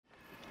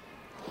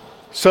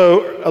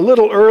So a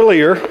little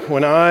earlier,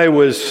 when I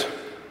was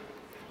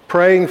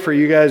praying for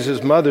you guys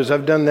as mothers,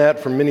 I've done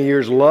that for many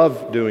years,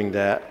 love doing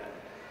that.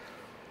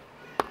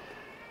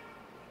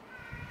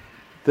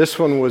 This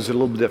one was a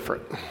little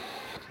different.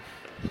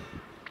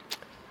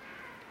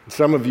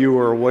 Some of you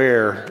are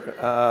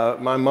aware,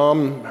 my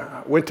mom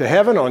went to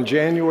heaven on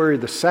January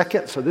the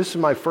 2nd, so this is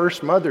my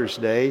first Mother's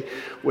Day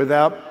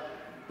without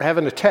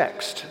having a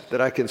text that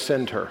I can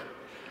send her.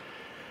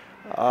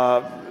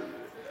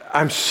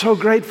 I'm so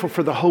grateful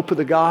for the hope of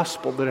the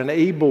gospel that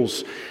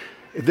enables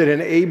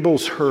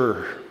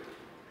her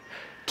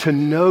to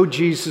know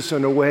Jesus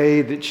in a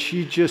way that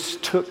she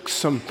just took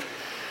some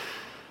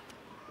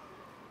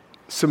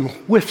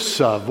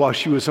whiffs of while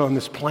she was on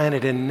this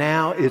planet, and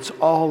now it's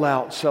all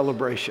out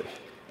celebration.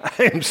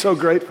 I am so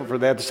grateful for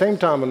that. At the same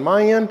time, on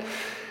my end,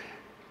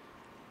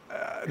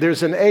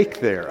 there's an ache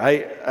there.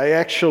 I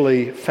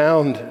actually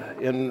found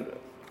in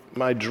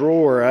my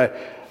drawer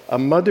a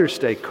Mother's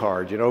Day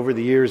card. You know, over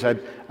the years,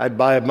 I'd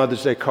buy a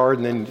Mother's Day card,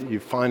 and then you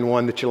find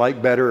one that you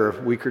like better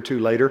a week or two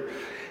later.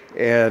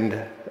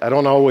 And I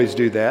don't always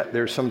do that.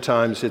 There's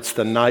sometimes it's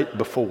the night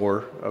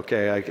before.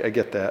 Okay, I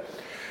get that.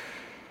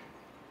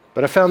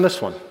 But I found this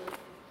one.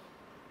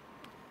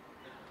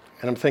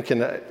 And I'm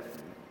thinking, I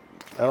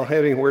don't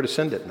have anywhere to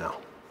send it now.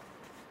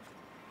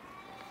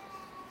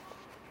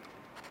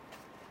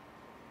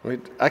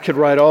 I could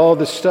write all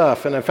this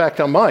stuff, and in fact,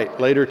 I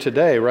might later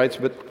today, right?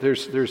 But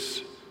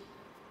there's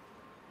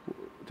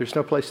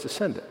no place to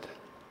send it.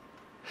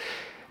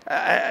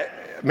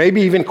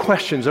 Maybe even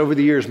questions. Over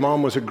the years,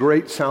 Mom was a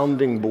great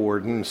sounding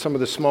board, and some of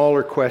the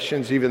smaller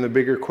questions, even the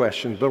bigger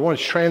questions. But I want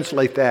to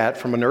translate that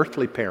from an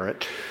earthly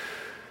parent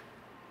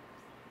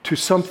to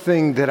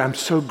something that I'm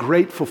so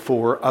grateful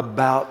for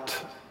about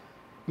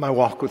my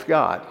walk with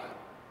God.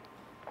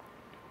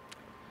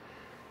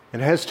 It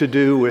has to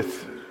do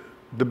with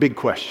the big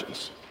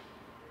questions.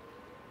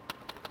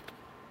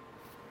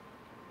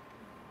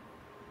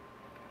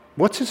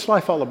 What's this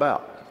life all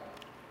about?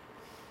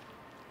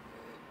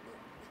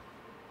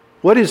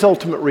 What is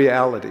ultimate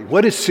reality?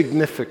 What is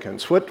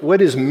significance?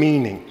 What is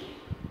meaning?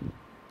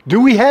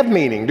 Do we have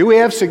meaning? Do we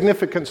have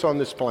significance on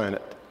this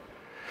planet?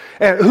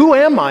 And who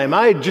am I? Am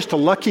I just a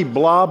lucky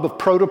blob of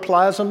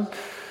protoplasm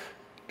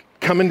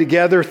coming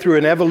together through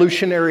an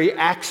evolutionary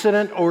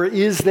accident, or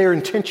is there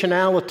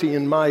intentionality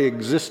in my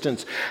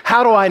existence?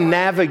 How do I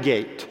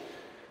navigate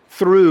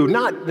through,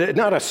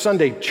 not a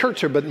Sunday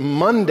churcher, but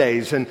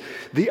Mondays and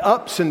the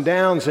ups and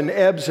downs and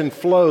ebbs and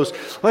flows?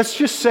 Let's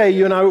just say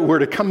you and I were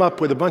to come up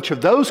with a bunch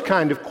of those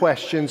kind of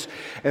questions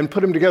and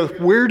put them together.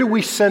 Where do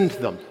we send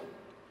them?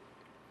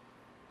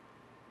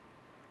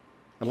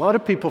 A lot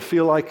of people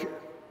feel like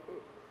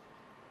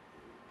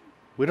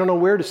we don't know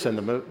where to send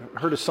them. I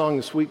heard a song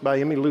this week by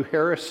Emmylou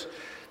Harris,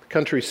 the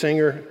country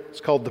singer.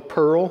 It's called The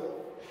Pearl.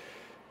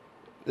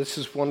 This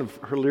is one of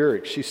her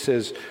lyrics. She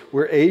says,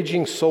 "We're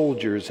aging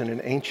soldiers in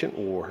an ancient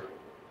war,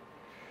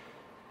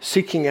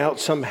 seeking out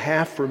some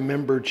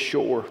half-remembered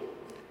shore.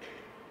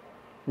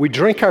 We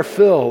drink our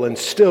fill and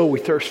still we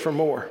thirst for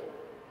more.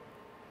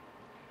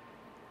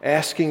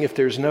 Asking if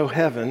there's no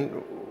heaven,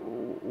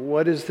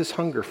 what is this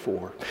hunger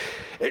for?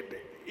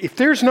 If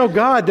there's no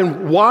God,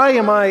 then why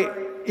am I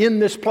in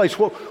this place?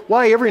 Well,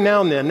 why every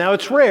now and then? Now,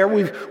 it's rare.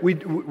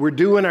 We're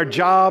doing our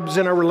jobs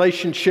and our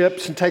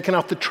relationships and taking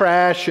out the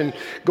trash and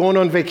going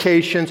on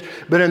vacations.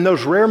 But in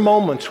those rare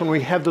moments when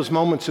we have those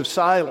moments of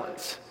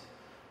silence,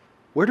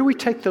 where do we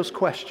take those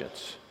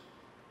questions?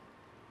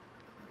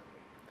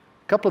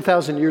 A couple of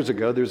thousand years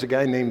ago, there's a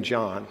guy named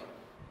John.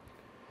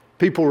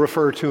 People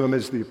refer to him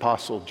as the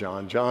Apostle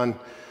John. John,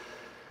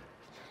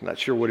 not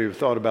sure what he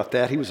thought about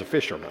that. He was a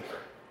fisherman.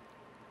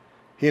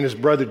 He and his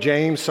brother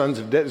James, sons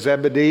of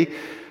Zebedee,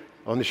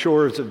 on the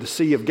shores of the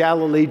Sea of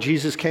Galilee,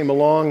 Jesus came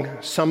along,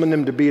 summoned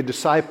him to be a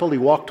disciple. He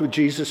walked with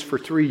Jesus for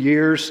 3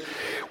 years,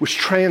 was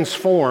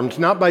transformed,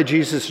 not by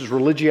Jesus'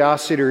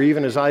 religiosity or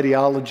even his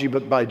ideology,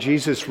 but by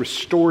Jesus'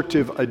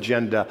 restorative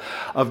agenda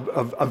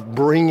of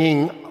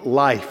bringing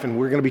life. And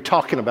we're going to be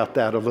talking about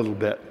that a little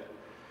bit.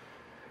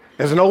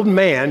 As an old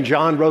man,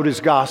 John wrote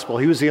his gospel.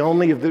 He was the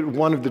only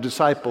one of the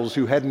disciples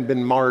who hadn't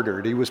been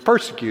martyred. He was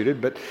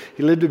persecuted, but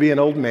he lived to be an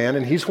old man,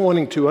 and he's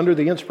wanting to, under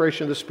the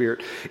inspiration of the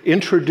Spirit,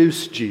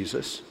 introduce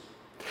Jesus.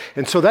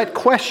 And so that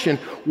question,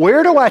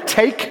 where do I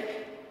take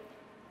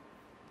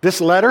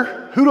this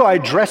letter? Who do I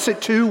address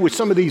it to with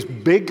some of these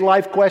big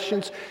life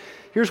questions?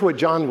 Here's what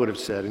John would have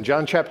said. In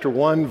John chapter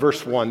 1,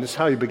 verse 1, this is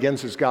how he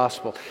begins his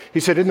gospel. He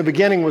said, "In the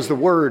beginning was the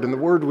Word, and the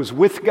Word was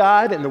with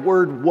God, and the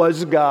Word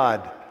was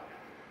God."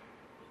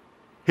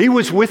 He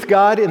was with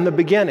God in the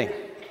beginning.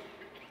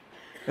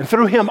 And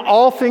through him,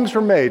 all things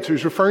were made. So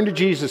he's referring to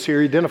Jesus here.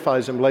 He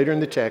identifies him later in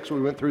the text.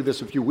 We went through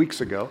this a few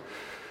weeks ago.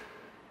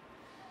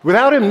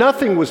 Without him,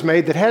 nothing was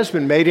made that has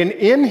been made. And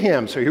in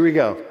him, so here we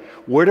go.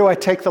 Where do I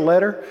take the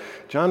letter?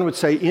 John would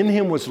say, in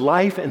him was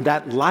life, and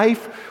that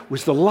life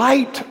was the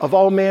light of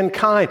all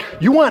mankind.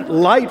 You want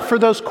light for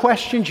those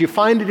questions? You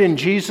find it in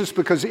Jesus,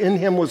 because in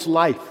him was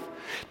life.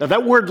 Now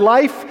that word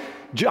life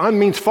John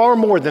means far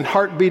more than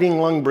heart beating,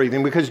 lung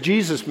breathing, because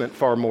Jesus meant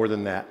far more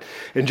than that.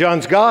 In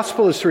John's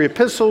gospel, his 3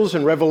 epistles,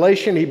 and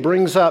Revelation, he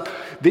brings up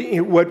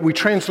what we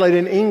translate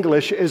in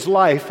English as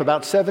life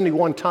about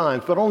 71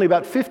 times, but only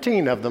about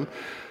 15 of them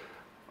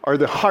are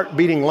the heart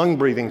beating, lung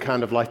breathing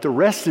kind of life. The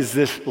rest is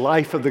this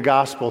life of the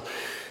gospel.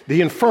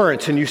 The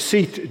inference, and you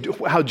see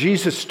how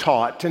Jesus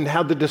taught and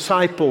how the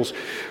disciples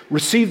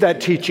received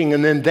that teaching,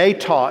 and then they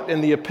taught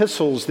in the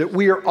epistles that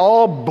we are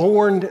all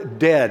born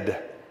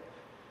dead.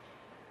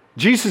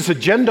 Jesus'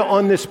 agenda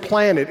on this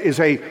planet is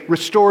a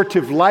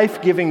restorative,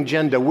 life-giving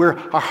agenda where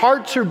our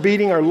hearts are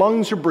beating, our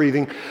lungs are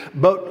breathing,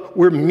 but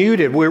we're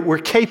muted, we're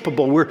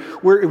capable,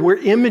 we're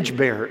image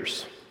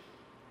bearers,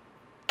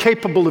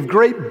 capable of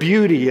great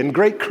beauty and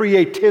great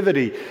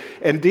creativity,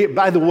 and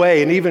by the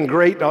way, and even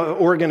great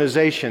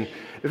organization.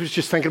 I was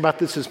just thinking about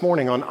this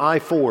morning on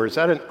I-4. Is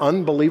that an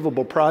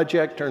unbelievable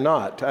project or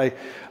not?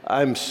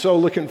 I'm so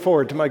looking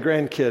forward to my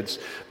grandkids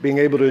being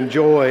able to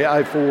enjoy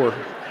I-4.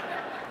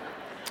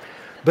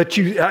 But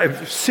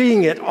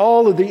seeing it,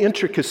 all of the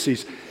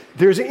intricacies,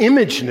 there's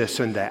imageness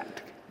in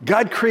that.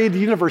 God created the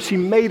universe. He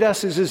made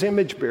us as His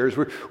image bearers.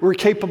 We're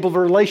capable of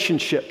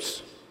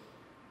relationships.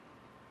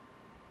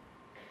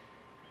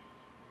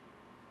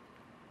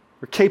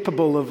 We're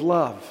capable of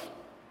love.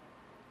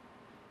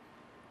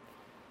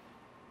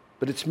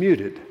 But it's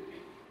muted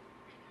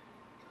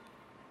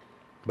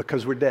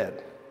because we're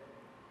dead.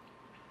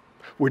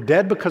 We're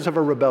dead because of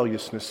our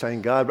rebelliousness,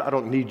 saying, God, I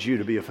don't need you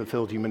to be a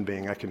fulfilled human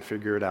being. I can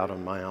figure it out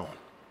on my own.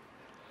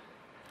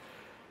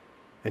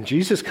 And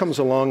Jesus comes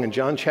along in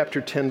John chapter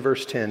 10,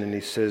 verse 10, and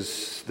He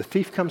says, the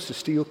thief comes to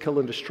steal, kill,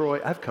 and destroy.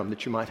 I've come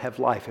that you might have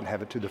life and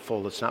have it to the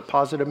full. It's not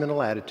positive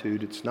mental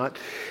attitude. It's not,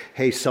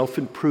 hey,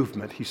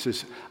 self-improvement. He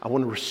says, I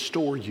want to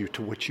restore you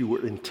to what you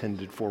were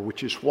intended for,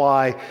 which is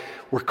why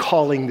we're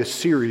calling this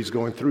series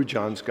going through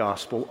John's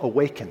gospel,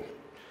 Awaken.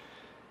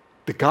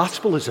 The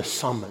gospel is a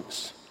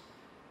summons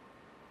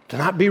to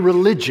not be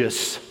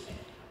religious,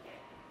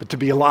 but to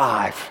be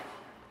alive.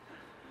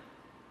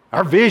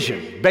 Our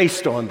vision,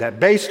 based on that,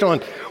 based on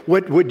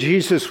what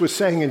Jesus was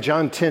saying in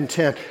John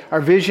 10:10,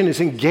 our vision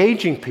is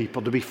engaging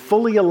people to be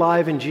fully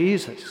alive in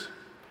Jesus.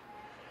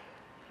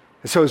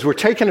 And so as we're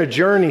taking a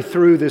journey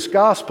through this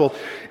gospel,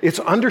 it's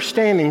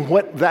understanding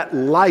what that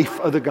life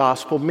of the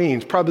gospel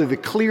means. Probably the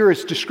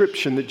clearest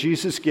description that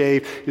Jesus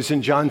gave is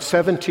in John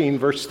 17,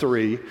 verse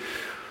 3.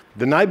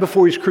 The night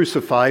before He's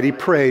crucified, He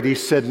prayed. He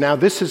said, now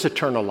this is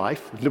eternal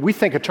life. We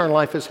think eternal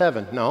life is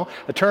heaven. No,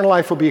 eternal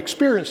life will be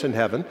experienced in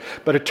heaven,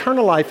 but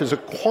eternal life is a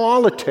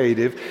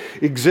qualitative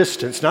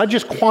existence, not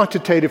just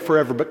quantitative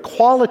forever, but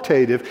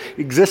qualitative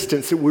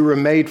existence that we were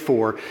made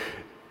for.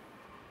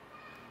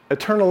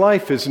 Eternal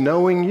life is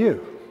knowing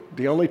you,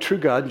 the only true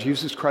God,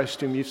 Jesus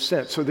Christ whom you've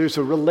sent. So there's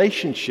a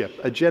relationship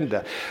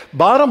agenda.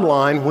 Bottom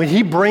line, when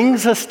He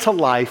brings us to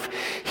life,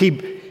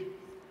 He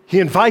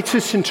invites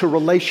us into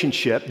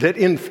relationship that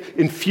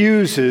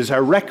infuses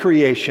our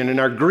recreation and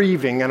our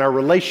grieving and our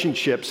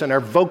relationships and our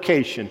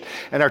vocation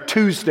and our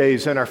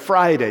Tuesdays and our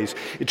Fridays.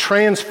 It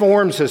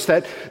transforms us,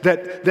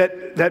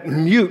 that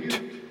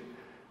mute,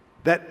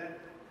 that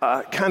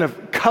kind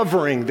of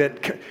covering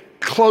that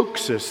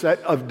cloaks us, that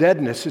of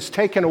deadness is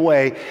taken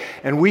away,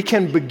 and we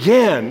can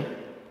begin.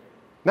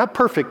 Not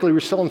perfectly, we're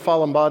still in a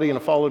fallen body in a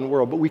fallen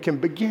world, but we can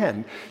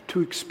begin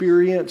to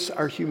experience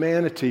our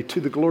humanity to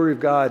the glory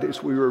of God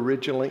as we were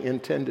originally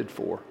intended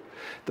for.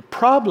 The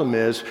problem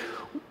is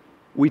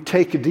we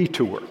take a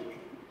detour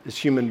as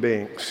human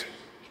beings.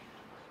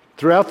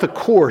 Throughout the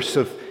course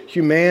of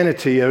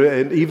humanity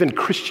and even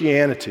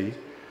Christianity,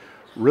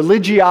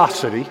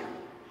 religiosity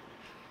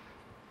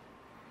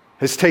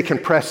has taken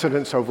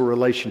precedence over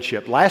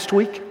relationship. Last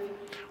week,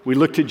 we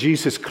looked at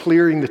Jesus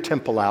clearing the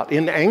temple out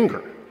in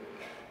anger,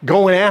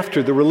 going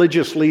after the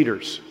religious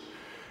leaders.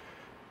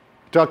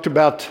 Talked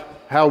about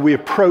how we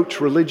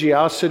approach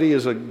religiosity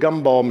as a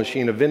gumball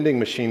machine, a vending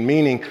machine,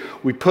 meaning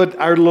we put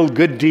our little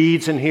good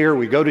deeds in here,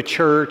 we go to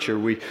church, or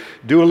we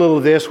do a little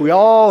of this. We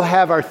all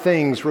have our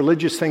things,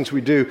 religious things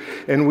we do,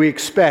 and we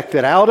expect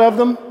that out of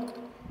them,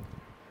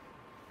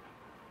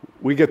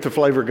 we get the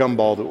flavor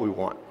gumball that we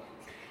want.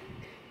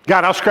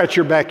 God, I'll scratch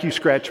your back, you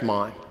scratch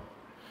mine.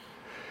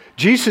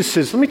 Jesus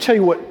says, let me tell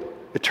you what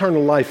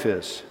eternal life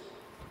is.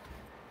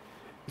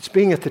 It's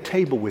being at the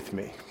table with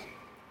me.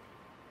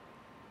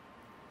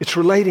 It's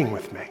relating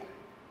with me.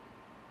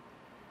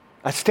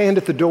 I stand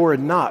at the door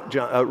and knock,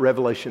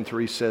 Revelation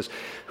 3 says.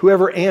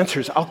 Whoever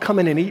answers, I'll come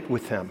in and eat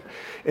with them.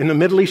 In the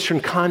Middle Eastern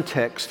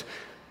context,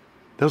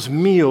 those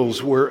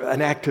meals were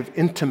an act of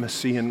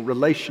intimacy and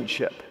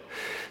relationship.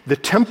 The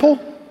temple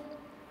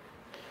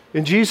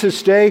in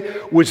Jesus'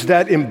 day was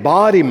that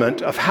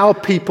embodiment of how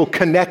people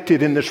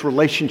connected in this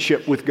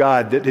relationship with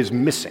God that is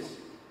missing.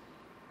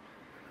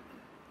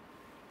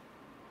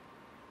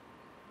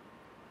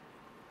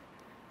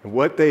 And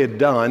what they had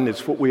done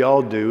is what we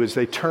all do, is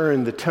they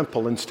turned the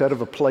temple, instead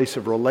of a place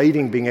of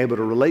relating, being able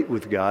to relate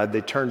with God,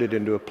 they turned it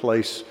into a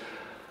place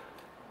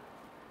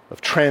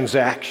of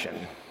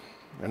transaction.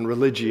 and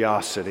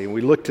religiosity. And we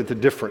looked at the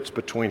difference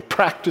between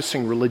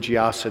practicing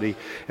religiosity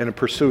and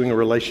pursuing a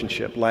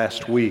relationship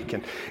last week.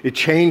 And it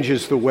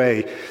changes the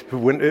way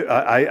when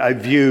I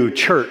view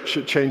church.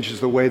 It changes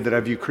the way that I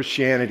view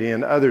Christianity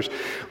and others.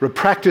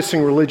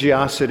 Practicing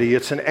religiosity,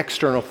 it's an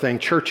external thing.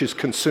 Church is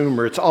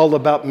consumer. It's all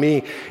about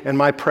me and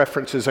my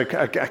preferences. I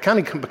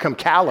kind of become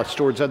callous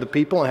towards other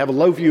people and have a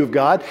low view of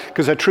God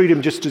because I treat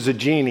him just as a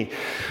genie.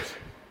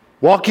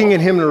 Walking in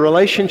him in a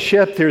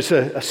relationship, there's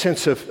a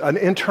sense of an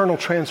internal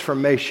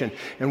transformation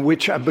in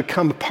which I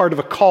become a part of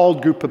a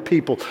called group of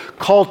people,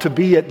 called to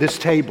be at this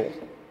table.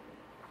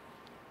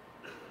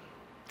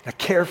 I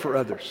care for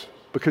others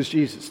because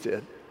Jesus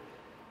did.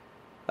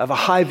 I have a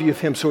high view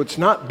of him, so it's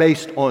not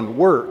based on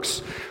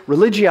works.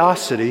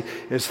 Religiosity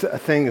is a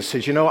thing that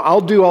says, I'll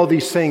do all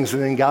these things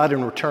and then God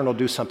in return will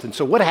do something.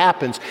 So what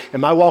happens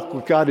in my walk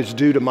with God is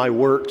due to my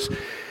works.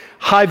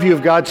 High view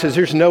of God says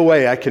there's no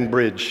way I can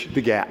bridge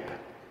the gap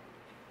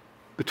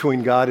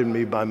between God and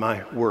me by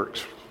my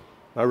works.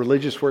 My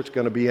religious work's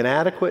going to be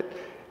inadequate.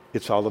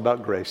 It's all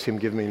about grace. Him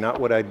giving me not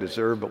what I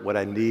deserve, but what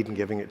I need and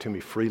giving it to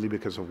me freely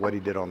because of what he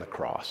did on the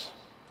cross.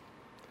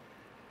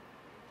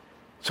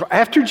 So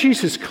after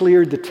Jesus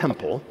cleared the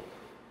temple,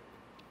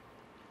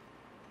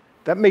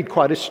 that made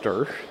quite a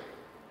stir.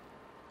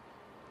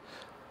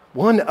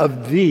 One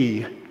of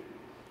the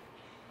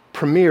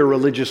premier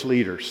religious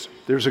leaders,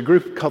 there's a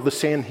group called the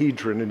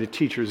Sanhedrin and the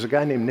teachers, a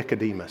guy named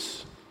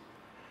Nicodemus.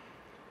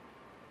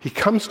 He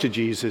comes to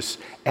Jesus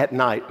at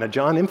night. Now,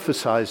 John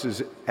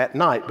emphasizes at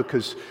night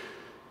because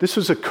this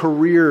was a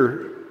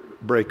career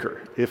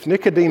breaker. If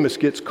Nicodemus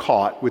gets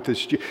caught with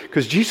this,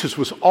 because Jesus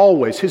was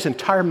always, his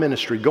entire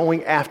ministry,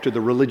 going after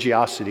the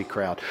religiosity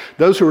crowd.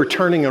 Those who are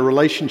turning a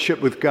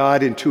relationship with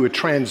God into a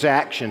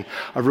transaction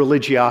of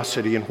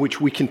religiosity in which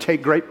we can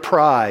take great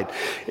pride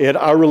in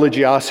our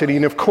religiosity.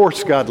 And of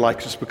course God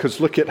likes us because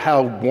look at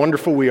how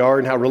wonderful we are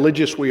and how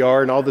religious we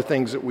are and all the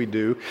things that we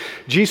do.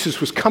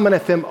 Jesus was coming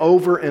at them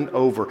over and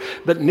over.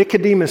 But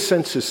Nicodemus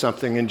senses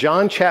something. In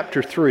John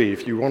chapter 3,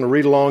 if you want to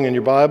read along in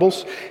your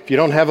Bibles, if you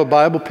don't have a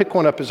Bible, pick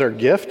one up as our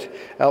gift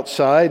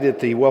outside at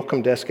the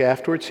welcome desk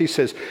afterwards. He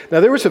says, now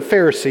there was a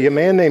Pharisee, a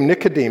man named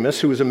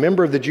Nicodemus, who was a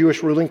member of the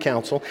Jewish ruling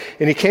council,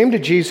 and he came to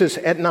Jesus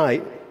at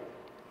night,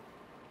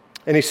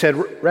 and he said,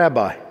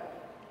 Rabbi,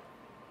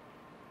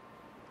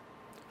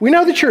 we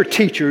know that you're a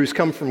teacher who's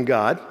come from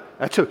God.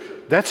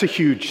 That's a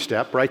huge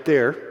step right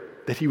there,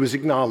 that he was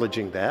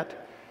acknowledging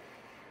that.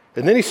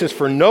 And then he says,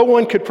 for no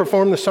one could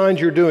perform the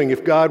signs you're doing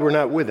if God were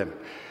not with him.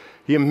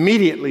 He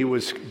immediately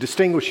was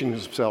distinguishing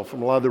himself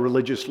from a lot of the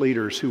religious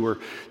leaders who were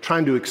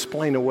trying to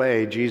explain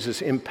away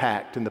Jesus'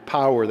 impact and the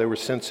power they were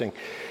sensing.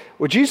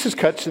 Well, Jesus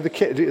cuts to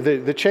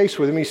the chase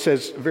with him. He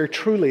says, very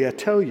truly, I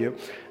tell you,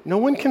 no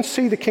one can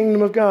see the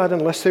kingdom of God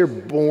unless they're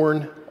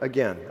born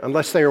again.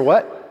 Unless they are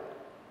what?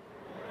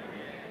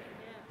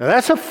 Now,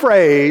 that's a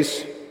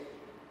phrase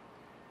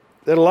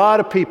that a lot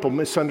of people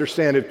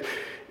misunderstand.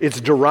 It's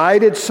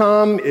derided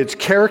some, it's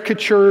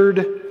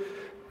caricatured.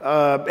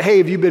 Hey,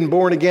 have you been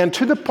born again?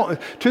 To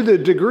the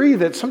degree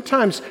that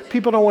sometimes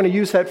people don't want to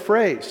use that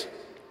phrase.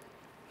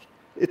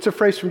 It's a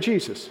phrase from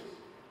Jesus.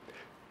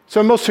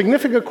 So the most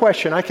significant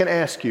question I can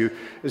ask you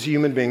as a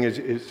human being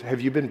is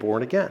have you been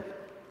born again?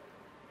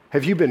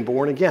 Have you been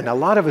born again? Now, a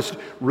lot of us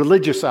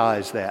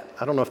religiousize that.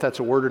 I don't know if that's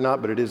a word or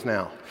not, but it is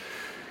now.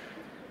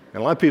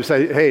 And a lot of people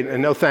say, hey,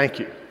 no thank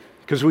you.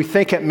 Because we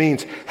think it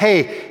means,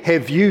 hey,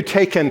 have you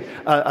taken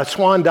a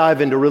swan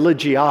dive into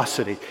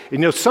religiosity?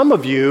 Some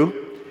of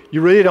you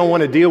really don't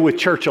want to deal with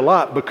church a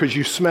lot because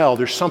you smell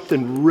there's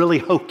something really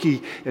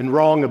hokey and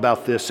wrong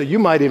about this. So you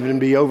might even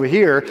be over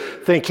here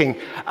thinking,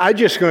 I'm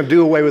just going to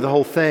do away with the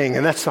whole thing.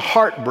 And that's the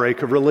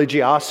heartbreak of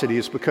religiosity,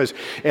 is because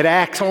it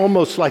acts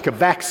almost like a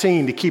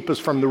vaccine to keep us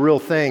from the real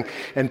thing.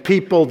 And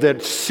people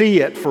that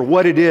see it for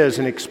what it is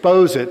and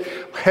expose it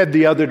head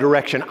the other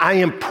direction. I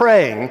am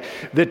praying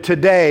that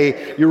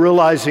today you're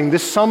realizing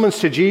this summons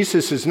to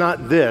Jesus is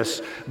not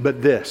this,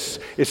 but this.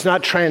 It's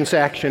not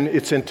transaction,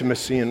 it's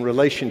intimacy and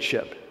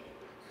relationship.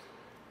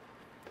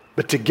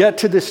 But to get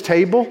to this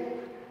table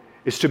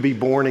is to be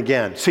born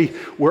again. See,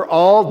 we're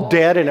all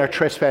dead in our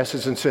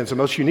trespasses and sins. The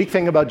most unique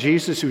thing about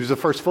Jesus, he was the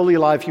first fully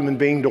alive human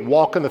being to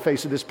walk on the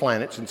face of this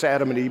planet since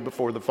Adam and Eve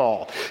before the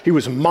fall. He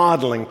was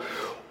modeling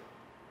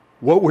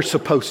what we're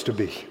supposed to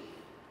be.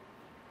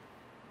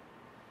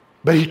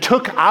 But he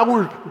took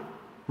our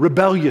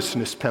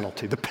rebelliousness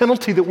penalty, the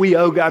penalty that we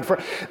owe God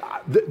for,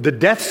 the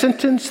death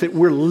sentence that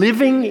we're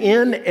living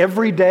in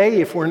every day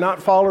if we're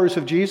not followers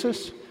of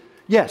Jesus.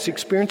 Yes,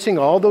 experiencing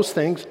all those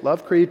things,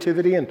 love,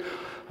 creativity, and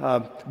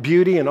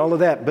beauty and all of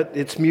that, but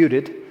it's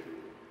muted.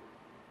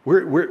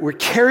 We're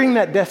carrying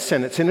that death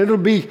sentence, and it'll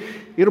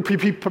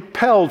be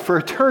propelled for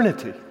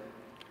eternity.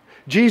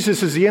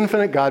 Jesus, as the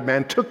infinite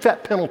God-man, took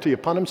that penalty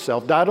upon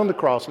himself, died on the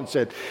cross, and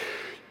said,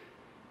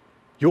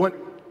 you want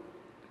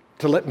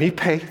to let me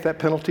pay that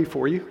penalty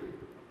for you?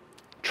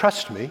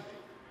 Trust me,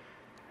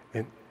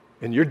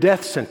 and your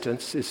death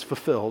sentence is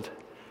fulfilled,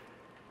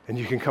 and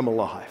you can come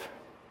alive.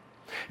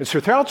 And so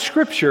throughout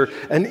Scripture,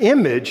 an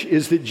image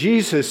is that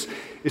Jesus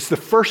is the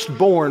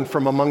firstborn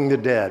from among the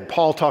dead.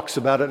 Paul talks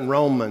about it in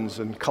Romans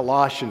and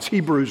Colossians.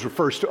 Hebrews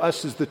refers to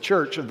us as the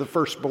church of the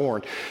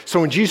firstborn.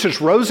 So when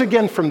Jesus rose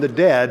again from the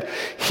dead,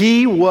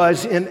 he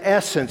was in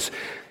essence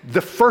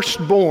the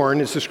firstborn,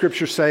 as the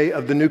Scriptures say,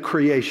 of the new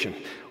creation.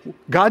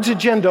 God's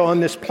agenda on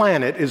this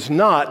planet is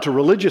not to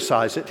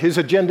religiousize it. His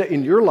agenda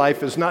in your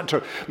life is not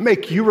to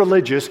make you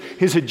religious.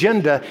 His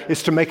agenda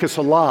is to make us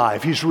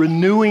alive. He's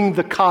renewing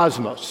the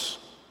cosmos.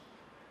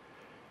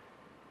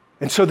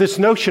 And so this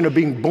notion of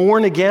being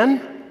born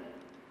again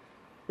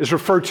is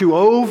referred to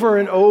over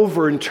and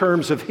over in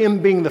terms of him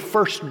being the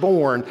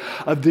firstborn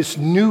of this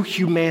new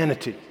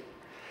humanity.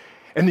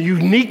 And the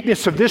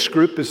uniqueness of this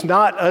group is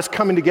not us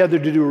coming together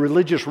to do a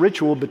religious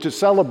ritual, but to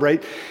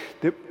celebrate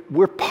that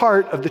we're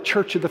part of the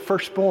church of the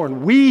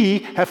firstborn. We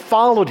have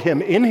followed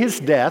him in his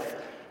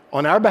death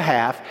on our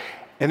behalf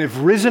and have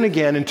risen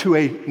again into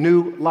a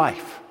new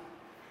life.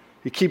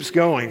 He keeps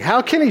going.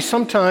 How can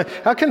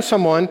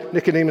someone,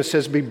 Nicodemus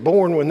says, be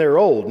born when they're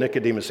old?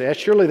 Nicodemus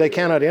asked. Surely they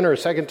cannot enter a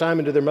second time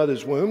into their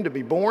mother's womb to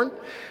be born?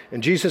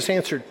 And Jesus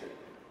answered,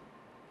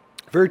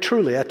 very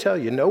truly, I tell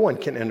you, no one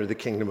can enter the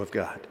kingdom of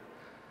God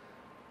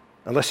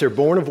unless they're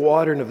born of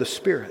water and of the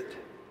Spirit.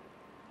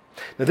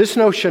 Now, this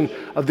notion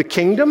of the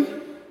kingdom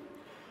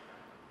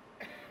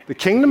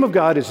of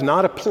God is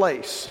not a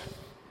place.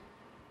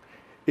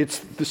 It's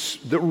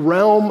the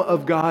realm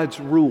of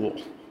God's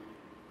rule.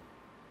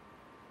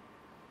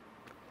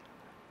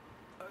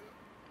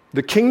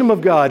 The kingdom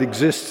of God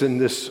exists in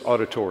this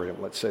auditorium,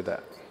 let's say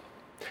that.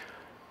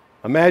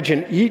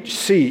 Imagine each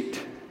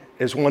seat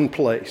as one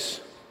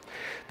place.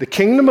 The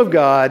kingdom of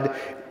God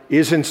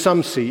is in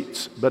some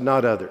seats, but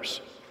not others,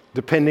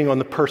 depending on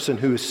the person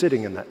who is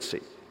sitting in that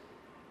seat.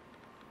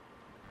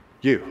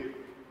 You.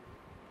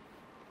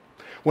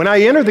 When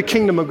I enter the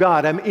kingdom of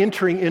God, I'm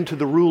entering into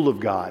the rule of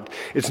God.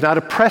 It's not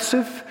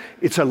oppressive.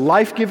 It's a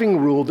life-giving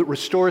rule that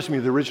restores me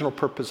to the original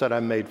purpose that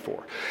I'm made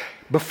for.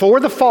 Before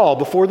the fall,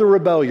 before the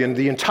rebellion,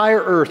 the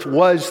entire earth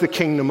was the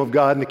kingdom of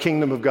God, and the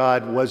kingdom of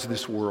God was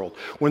this world.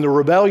 When the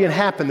rebellion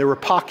happened, there were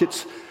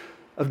pockets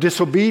of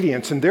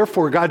disobedience, and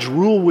therefore God's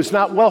rule was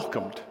not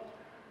welcomed.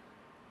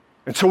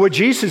 And so what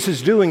Jesus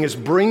is doing is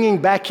bringing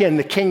back in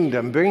the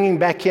kingdom, bringing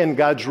back in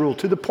God's rule,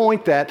 to the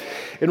point that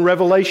in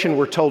Revelation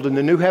we're told in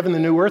the new heaven, the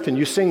new earth, and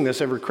you sing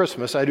this every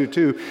Christmas, I do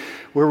too,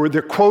 where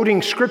they're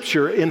quoting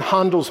scripture in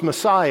Handel's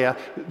Messiah,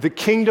 the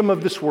kingdom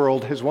of this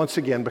world has once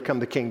again become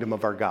the kingdom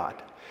of our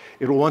God.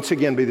 It will once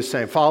again be the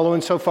same.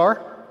 Following so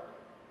far?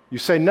 You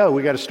say no,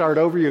 we got to start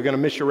over, you're going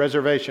to miss your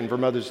reservation for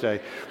Mother's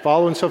Day.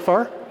 Following so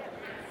far?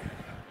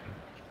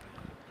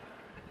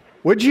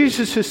 What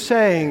Jesus is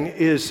saying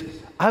is,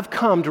 I've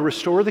come to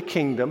restore the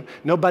kingdom.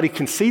 Nobody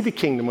can see the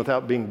kingdom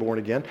without being born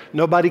again.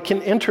 Nobody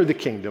can enter the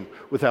kingdom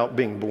without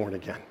being born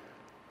again.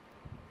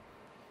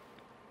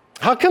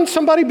 How can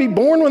somebody be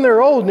born when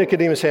they're old?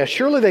 Nicodemus asked.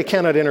 Surely they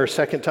cannot enter a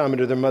second time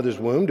into their mother's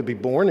womb to be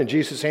born. And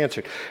Jesus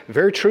answered,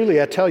 very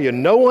truly, I tell you,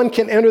 no one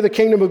can enter the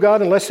kingdom of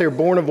God unless they're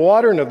born of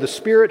water and of the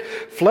Spirit.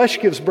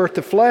 Flesh gives birth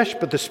to flesh,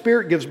 but the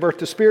Spirit gives birth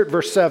to spirit.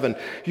 Verse 7,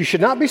 you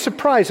should not be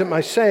surprised at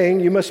my saying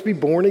you must be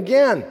born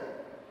again.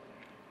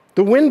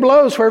 The wind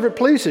blows wherever it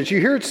pleases. You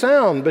hear its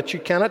sound, but you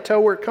cannot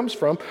tell where it comes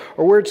from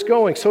or where it's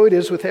going. So it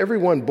is with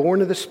everyone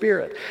born of the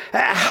Spirit.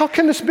 How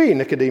can this be?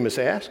 Nicodemus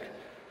asked.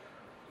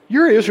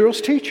 You're Israel's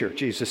teacher,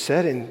 Jesus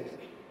said, and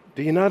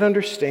do you not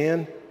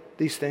understand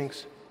these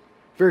things?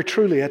 Very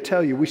truly, I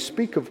tell you, we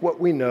speak of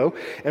what we know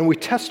and we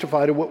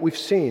testify to what we've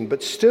seen,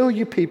 but still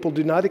you people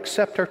do not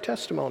accept our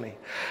testimony.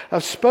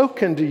 I've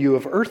spoken to you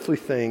of earthly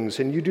things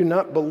and you do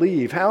not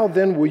believe. How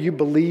then will you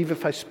believe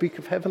if I speak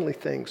of heavenly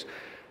things?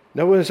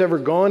 No one has ever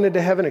gone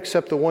into heaven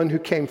except the one who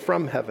came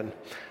from heaven,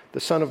 the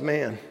Son of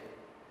Man.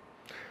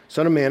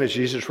 Son of Man, as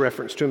Jesus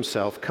referenced to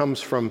himself, comes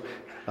from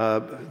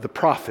the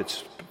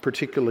prophets,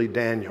 particularly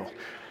Daniel.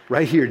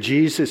 Right here,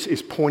 Jesus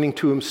is pointing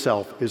to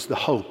himself as the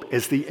hope,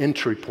 as the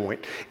entry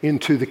point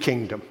into the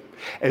kingdom,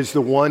 as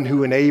the one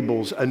who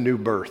enables a new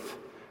birth.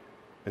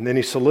 And then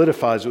he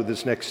solidifies with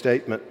this next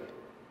statement.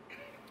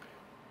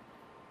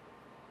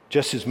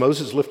 Just as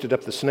Moses lifted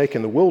up the snake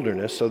in the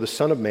wilderness, so the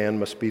Son of Man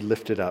must be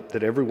lifted up,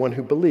 that everyone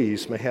who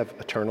believes may have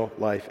eternal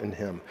life in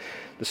him.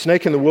 The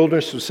snake in the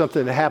wilderness was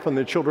something that happened.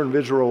 The children of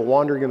Israel were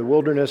wandering in the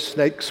wilderness.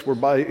 Snakes were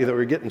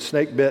getting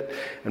snake bit,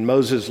 and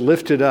Moses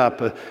lifted up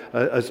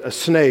a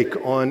snake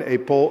on a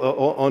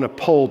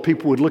pole.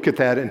 People would look at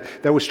that, and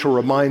that was to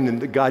remind them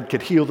that God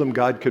could heal them,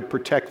 God could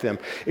protect them.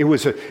 It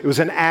was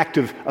an act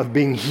of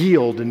being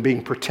healed and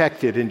being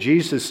protected. And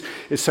Jesus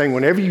is saying,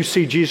 whenever you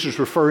see Jesus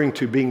referring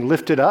to being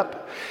lifted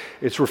up,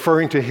 it's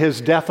referring to his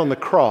death on the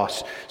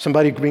cross.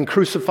 Somebody being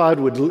crucified,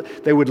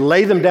 they would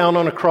lay them down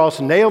on a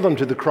cross, nail them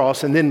to the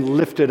cross, and then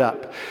lift it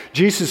up.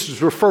 Jesus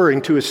is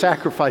referring to a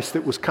sacrifice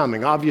that was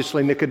coming.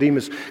 Obviously,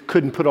 Nicodemus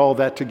couldn't put all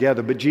that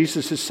together, but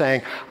Jesus is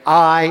saying,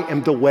 I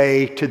am the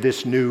way to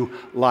this new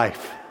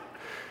life.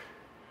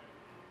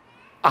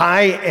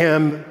 I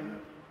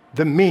am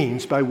the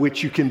means by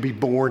which you can be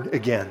born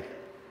again.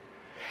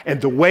 And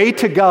the way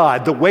to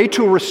God, the way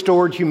to a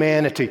restored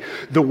humanity,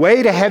 the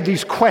way to have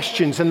these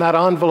questions in that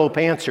envelope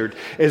answered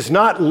is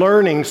not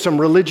learning some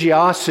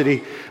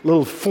religiosity,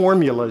 little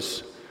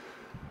formulas,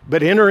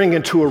 but entering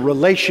into a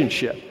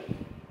relationship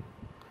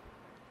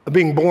of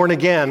being born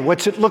again.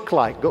 What's it look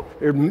like?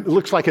 It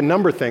looks like a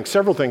number of things.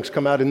 Several things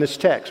come out in this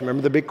text.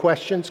 Remember the big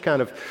questions?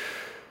 Kind of,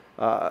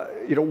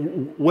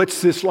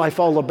 what's this life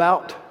all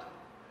about?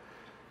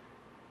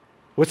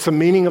 What's the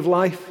meaning of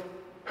life?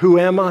 Who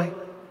am I?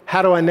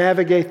 How do I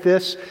navigate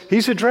this?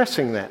 He's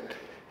addressing that.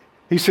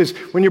 He says,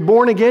 when you're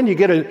born again, you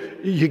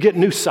get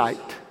new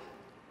sight.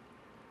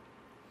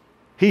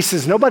 He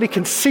says, nobody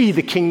can see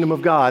the kingdom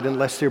of God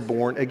unless they're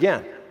born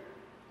again.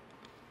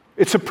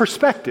 It's a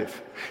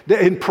perspective.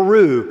 In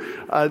Peru,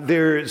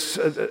 there's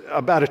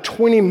about a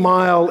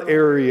 20-mile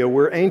area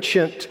where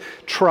ancient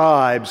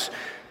tribes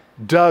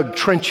dug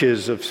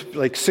trenches of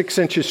like 6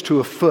 inches to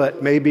a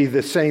foot, maybe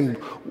the same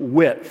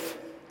width.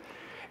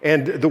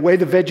 And the way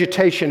the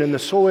vegetation in the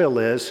soil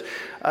is,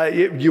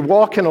 you're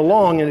walking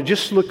along and it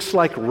just looks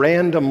like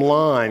random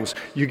lines.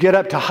 You get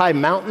up to high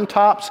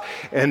mountaintops,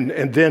 and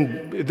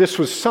then this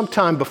was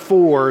sometime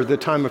before the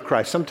time of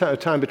Christ,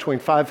 sometime between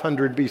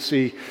 500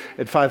 BC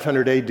and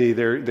 500 AD,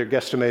 they're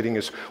guesstimating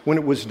is when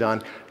it was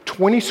done.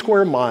 20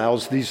 square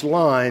miles, these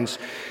lines,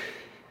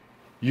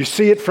 you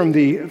see it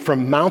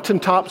from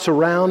mountaintops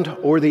around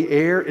or the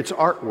air, it's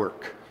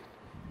artwork.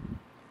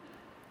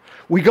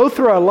 We go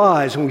through our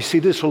lives and we see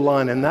this little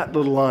line and that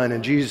little line,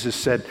 and Jesus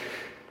said,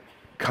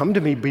 come to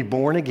me, be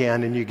born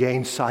again, and you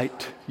gain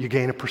sight. You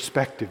gain a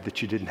perspective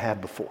that you didn't have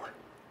before.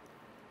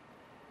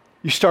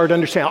 You start to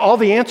understand. All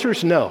the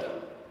answers? No.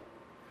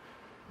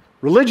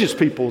 Religious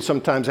people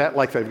sometimes act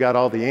like they've got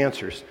all the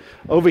answers.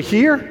 Over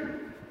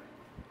here,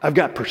 I've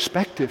got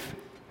perspective.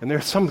 And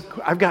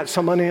I've got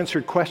some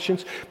unanswered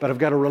questions, but I've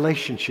got a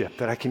relationship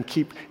that I can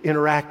keep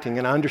interacting.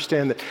 And I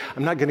understand that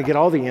I'm not going to get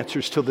all the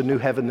answers till the new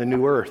heaven, the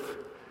new earth.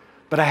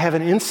 But I have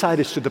an insight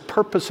as to the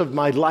purpose of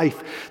my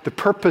life, the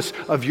purpose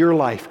of your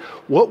life,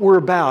 what we're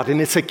about. And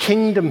it's a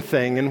kingdom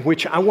thing in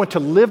which I want to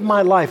live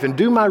my life and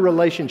do my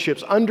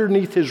relationships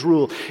underneath His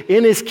rule,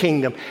 in His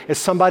kingdom, as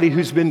somebody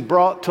who's been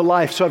brought to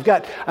life. So I've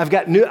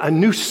got a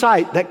new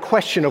sight. That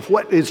question of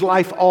what is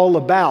life all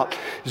about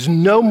is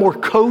no more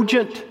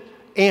cogent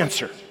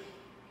answer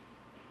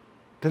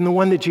than the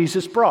one that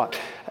Jesus brought.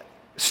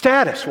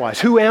 Status-wise,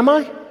 who am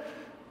I?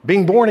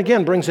 Being born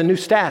again brings a new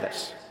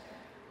status.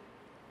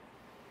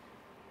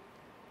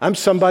 I'm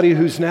somebody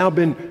who's now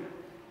been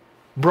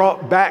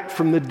brought back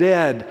from the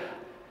dead.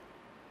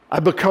 I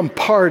become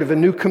part of a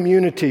new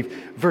community.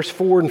 Verse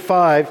 4 and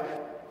 5,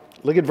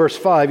 look at verse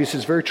 5. He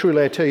says, very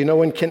truly I tell you, no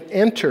one can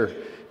enter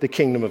the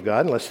kingdom of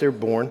God unless they're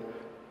born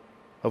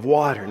of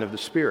water and of the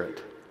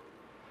Spirit.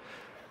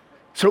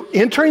 So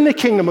entering the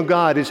kingdom of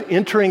God is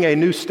entering a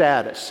new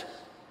status.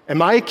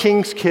 Am I a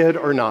king's kid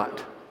or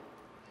not?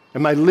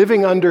 Am I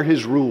living under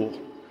His rule,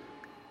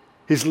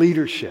 His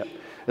leadership?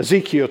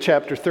 Ezekiel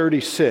chapter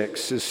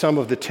 36 is some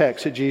of the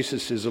text that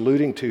Jesus is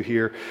alluding to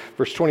here.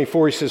 Verse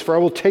 24, he says, for I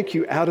will take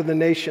you out of the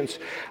nations.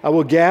 I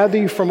will gather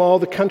you from all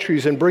the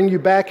countries and bring you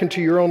back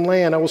into your own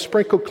land. I will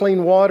sprinkle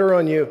clean water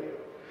on you,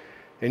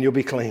 and you'll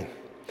be clean.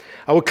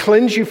 I will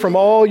cleanse you from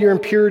all your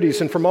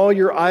impurities and from all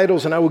your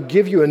idols, and I will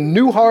give you a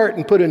new heart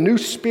and put a new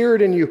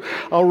spirit in you.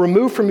 I'll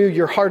remove from you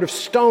your heart of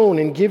stone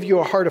and give you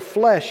a heart of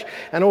flesh,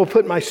 and I will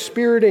put my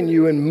spirit in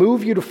you and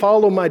move you to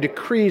follow my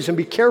decrees and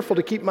be careful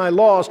to keep my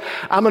laws.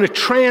 I'm going to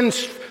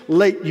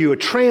translate you,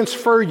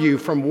 transfer you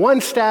from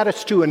one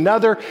status to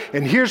another,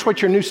 and here's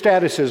what your new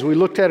status is. We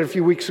looked at it a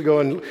few weeks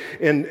ago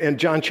in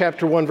John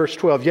chapter 1, verse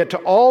 12. Yet to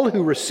all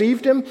who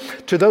received Him,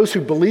 to those who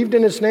believed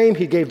in His name,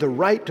 He gave the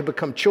right to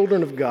become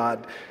children of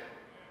God.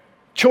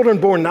 Children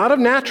born not of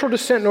natural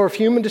descent nor of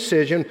human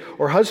decision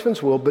or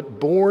husband's will, but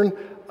born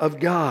of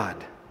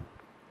God.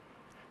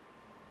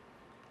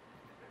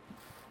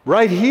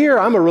 Right here,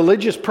 I'm a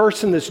religious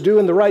person that's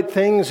doing the right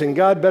things, and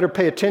God better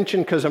pay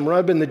attention because I'm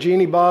rubbing the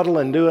genie bottle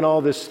and doing all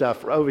this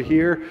stuff. Over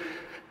here,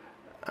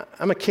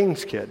 I'm a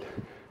king's kid.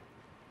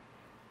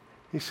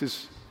 He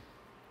says,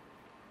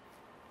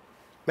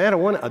 man, I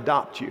want to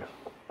adopt you.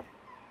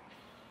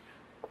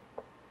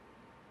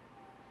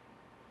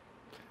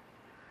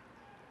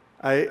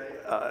 I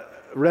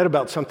read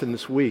about something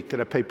this week that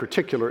I pay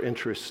particular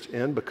interest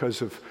in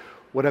because of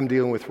what I'm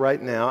dealing with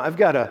right now. I've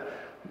got a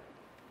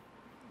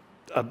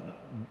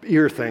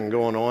ear thing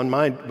going on.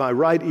 My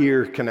right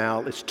ear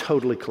canal is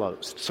totally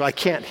closed, so I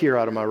can't hear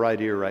out of my right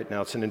ear right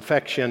now. It's an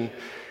infection,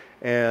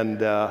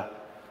 and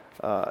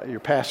your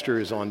pastor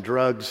is on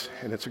drugs,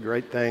 and it's a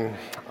great thing.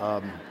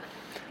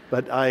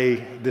 But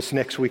this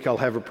next week I'll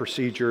have a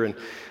procedure,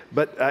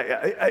 but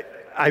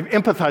I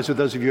empathize with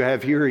those of you who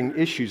have hearing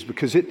issues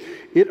because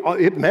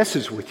it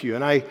messes with you,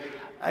 and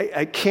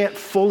I can't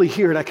fully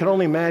hear it. I can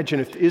only imagine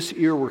if this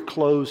ear were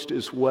closed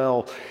as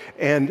well.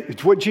 And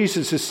it's what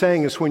Jesus is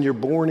saying is when you're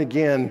born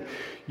again,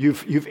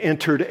 you've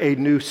entered a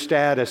new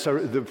status.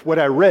 What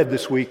I read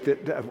this week,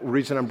 the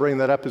reason I'm bringing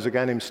that up is a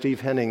guy named Steve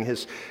Henning. He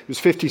was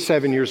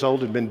 57 years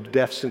old, had been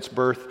deaf since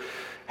birth,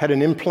 had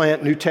an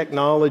implant, new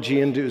technology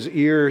into his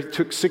ear. It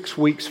took 6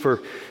 weeks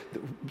for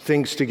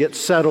things to get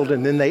settled,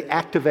 and then they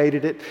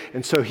activated it,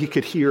 and so he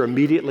could hear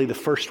immediately. The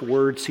first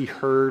words he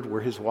heard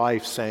were his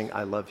wife saying,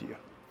 "I love you."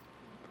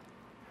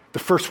 The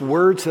first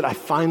words that I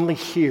finally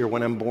hear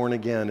when I'm born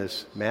again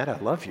is, "Matt, I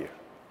love you."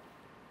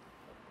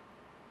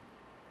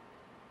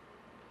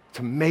 It's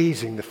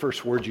amazing the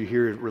first words you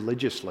hear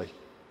religiously.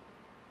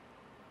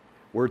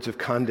 Words of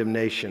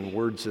condemnation,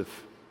 words of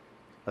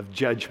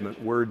judgment,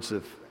 words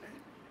of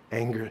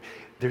anger.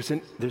 There's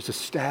a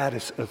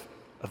status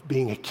of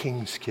being a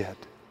king's kid.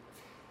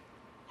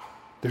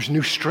 There's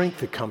new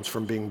strength that comes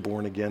from being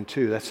born again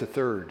too. That's the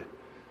third.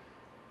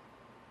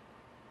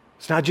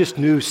 It's not just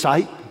new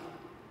sight,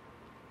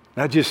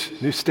 not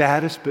just new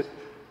status, but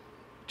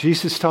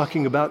Jesus is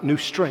talking about new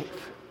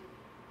strength.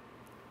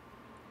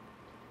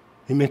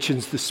 He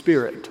mentions the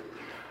Spirit.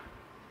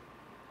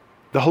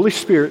 The Holy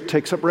Spirit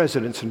takes up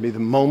residence in me the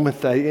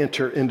moment I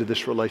enter into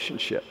this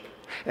relationship.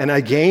 And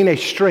I gain a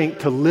strength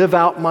to live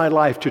out my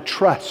life, to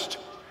trust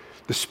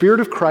the Spirit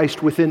of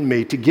Christ within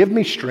me, to give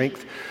me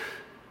strength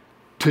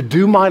to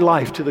do my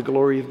life to the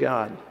glory of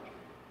God.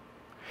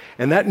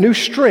 And that new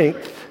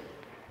strength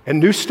and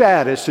new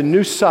status and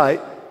new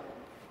sight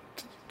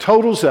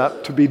totals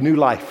up to be new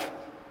life.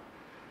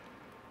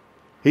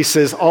 He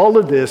says all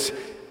of this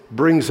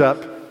brings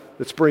up,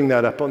 let's bring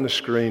that up on the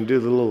screen, do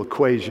the little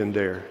equation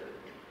there.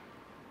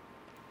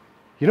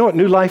 You know what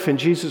new life in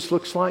Jesus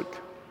looks like?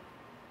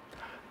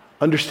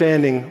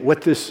 Understanding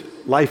what this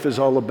life is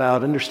all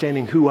about,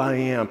 understanding who I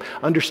am,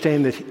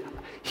 understanding that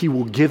He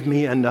will give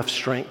me enough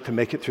strength to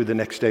make it through the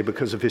next day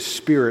because of His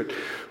Spirit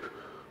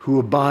who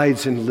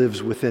abides and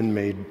lives within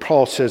me.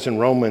 Paul says in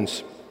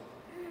Romans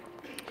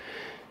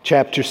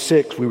chapter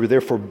 6, we were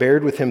therefore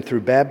buried with Him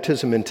through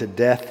baptism into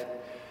death,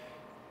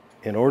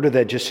 in order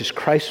that just as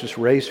Christ was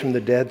raised from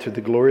the dead through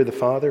the glory of the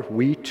Father,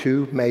 we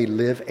too may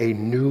live a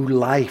new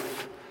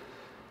life.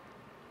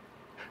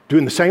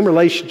 Doing the same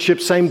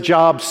relationship, same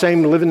job,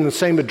 living in the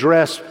same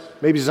address,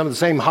 maybe some of the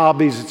same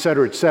hobbies, et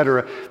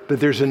cetera, but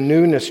there's a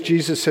newness.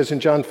 Jesus says in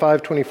John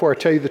 5:24, I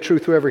tell you the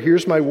truth, whoever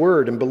hears my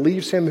word and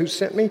believes Him who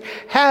sent me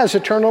has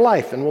eternal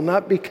life and will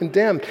not be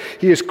condemned.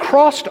 He has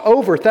crossed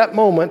over at that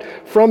moment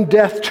from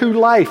death to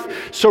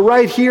life. So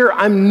right here,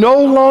 I'm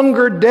no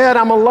longer dead,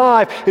 I'm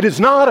alive. It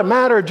is not a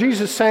matter of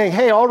Jesus saying,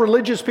 hey, all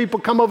religious people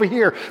come over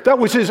here. That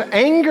was His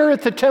anger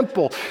at the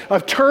temple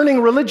of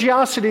turning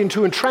religiosity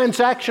into a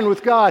transaction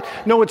with God.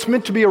 No, it's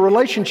meant to be a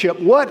relationship.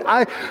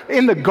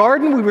 In the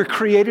garden, we were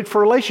created for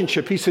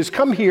relationship. He says,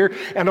 come here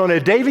and on a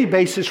daily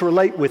basis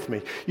relate with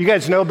me. You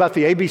guys know about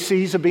the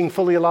ABCs of being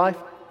fully alive?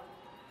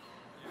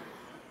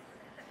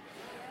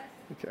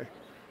 Okay.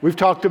 We've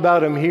talked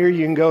about them here.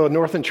 You can go to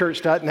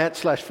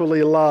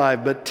northernchurch.net/fully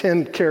alive, but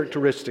 10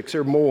 characteristics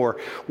or more.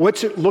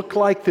 What's it look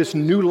like, this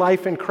new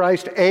life in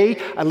Christ? A,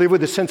 I live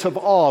with a sense of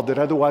awe that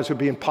otherwise would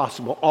be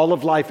impossible. All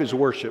of life is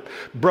worship.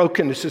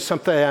 Brokenness is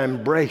something I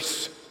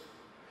embrace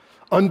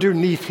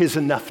underneath His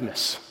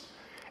enoughness.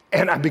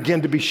 And I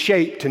begin to be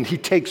shaped, and He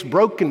takes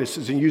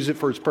brokennesses and uses it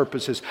for His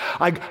purposes.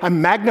 I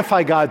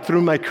magnify God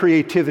through my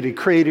creativity,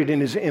 created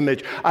in His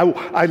image.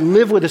 I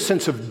live with a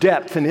sense of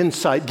depth and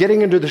insight,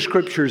 getting into the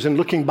Scriptures and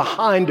looking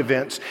behind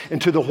events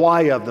into the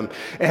why of them.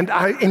 And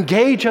I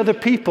engage other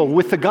people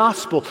with the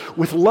gospel,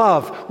 with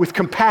love, with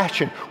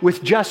compassion,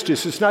 with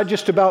justice. It's not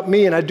just about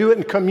me, and I do it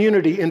in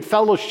community, in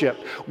fellowship,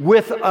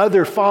 with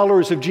other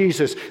followers of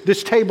Jesus.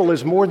 This table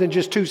is more than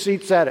just 2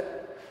 seats at it.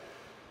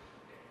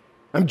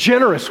 I'm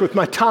generous with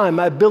my time,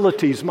 my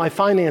abilities, my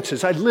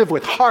finances. I live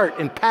with heart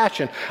and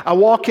passion. I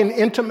walk in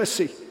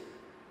intimacy.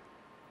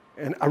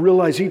 And I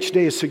realize each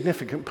day is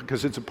significant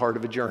because it's a part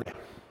of a journey.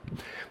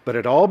 But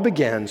it all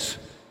begins,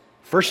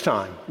 first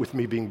time, with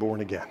me being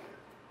born again,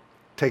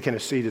 taking a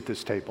seat at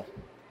this table.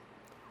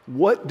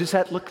 What does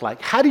that look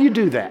like? How do you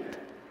do that?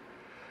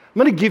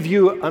 I'm going to give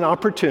you an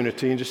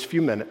opportunity in just a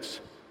few minutes,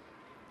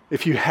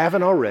 if you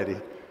haven't already,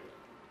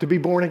 to be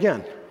born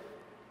again,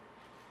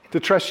 to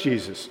trust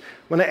Jesus.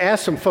 When I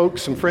ask some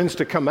folks, some friends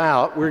to come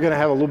out, we're going to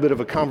have a little bit of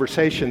a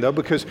conversation though,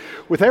 because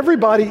with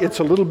everybody, it's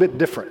a little bit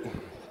different.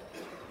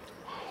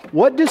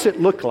 What does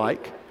it look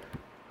like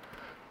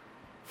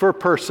for a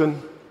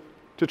person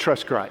to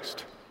trust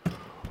Christ?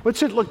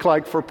 What's it look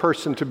like for a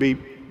person to be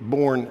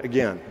born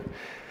again?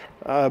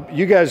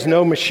 You guys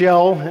know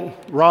Michelle and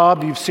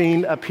Rob, you've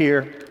seen up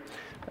here.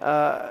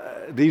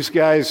 These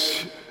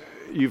guys,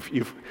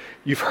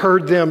 you've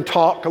heard them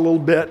talk a little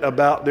bit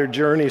about their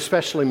journey,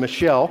 especially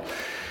Michelle.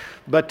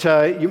 But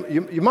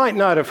you might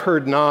not have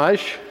heard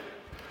Naj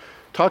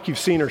talk. You've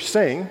seen her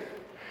sing.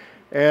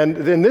 And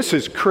then this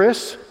is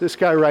Chris, this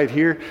guy right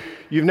here.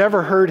 You've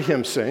never heard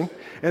him sing.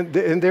 And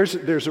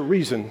there's a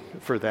reason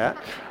for that.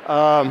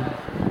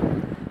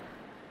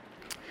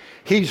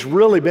 He's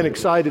really been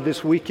excited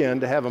this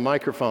weekend to have a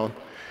microphone,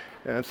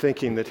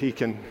 thinking that he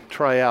can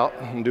try out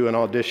and do an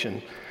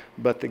audition.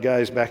 But the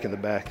guys back in the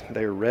back,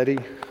 they're ready.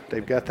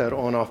 They've got that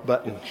on-off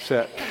button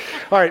set.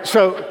 All right,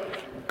 so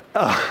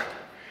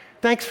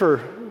thanks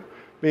for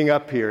being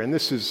up here. And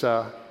this is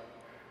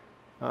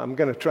I'm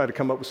going to try to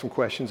come up with some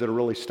questions that'll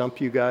really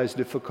stump you guys,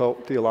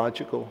 difficult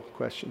theological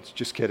questions.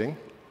 Just kidding.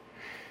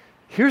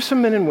 Here's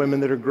some men and women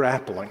that are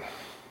grappling.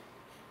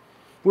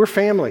 We're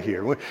family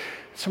here.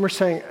 Some are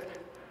saying,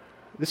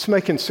 this is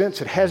making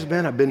sense. It has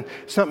been.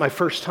 It's not my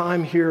first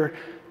time here.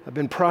 I've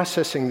been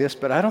processing this,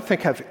 but I don't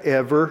think I've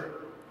ever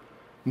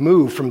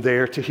moved from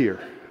there to here.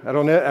 I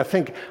don't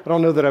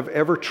know that I've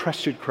ever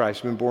trusted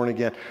Christ, been born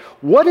again.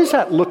 What does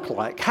that look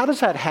like? How does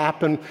that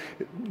happen?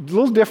 A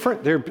little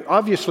different. There are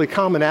obviously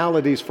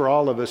commonalities for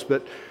all of us,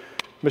 but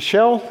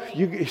Michelle,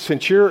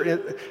 since you're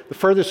the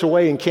furthest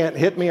away and can't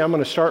hit me, I'm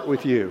going to start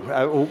with you.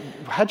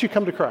 How'd you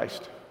come to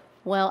Christ?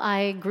 Well,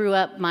 I grew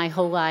up my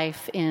whole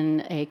life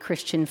in a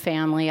Christian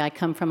family. I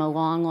come from a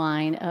long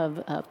line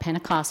of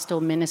Pentecostal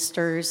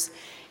ministers.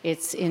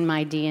 It's in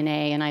my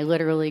DNA, and I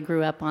literally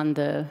grew up on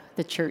the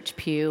church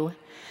pew.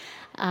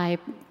 I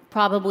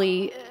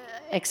probably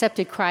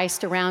accepted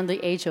Christ around the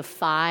age of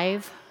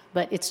 5,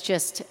 but it's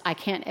just, I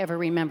can't ever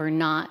remember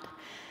not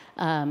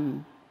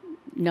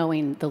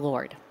knowing the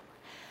Lord.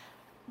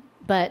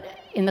 But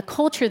in the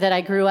culture that I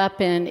grew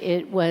up in,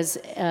 it was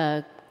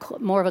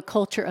more of a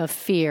culture of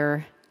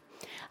fear.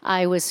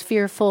 I was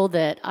fearful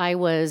that I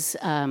was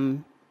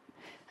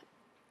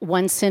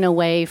one sin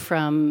away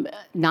from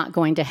not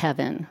going to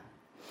heaven.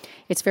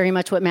 It's very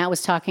much what Matt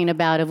was talking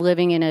about, of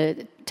living in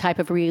a type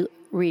of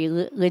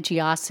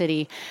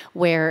religiosity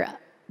where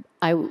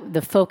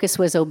the focus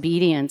was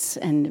obedience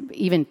and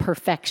even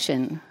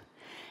perfection.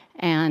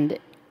 And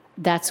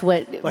that's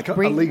what... Like a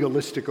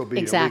legalistic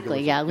obedience.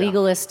 Exactly,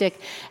 legalistic.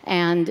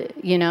 And,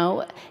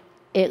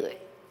 it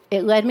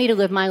led me to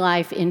live my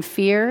life in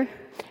fear,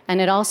 and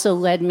it also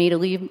led me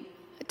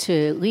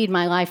to lead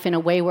my life in a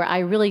way where I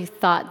really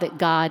thought that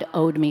God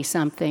owed me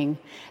something,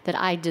 that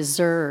I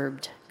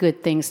deserved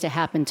good things to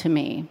happen to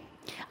me.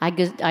 I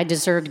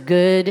deserved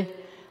good,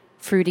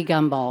 fruity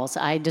gumballs.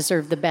 I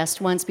deserved the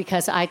best ones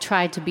because I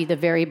tried to be the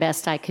very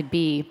best I could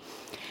be.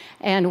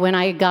 And when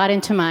I got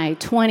into my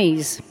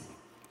 20s,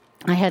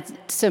 I had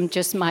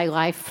my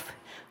life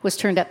was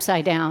turned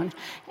upside down.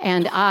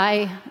 And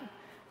I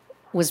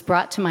was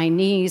brought to my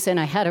knees, and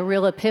I had a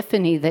real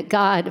epiphany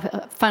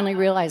that finally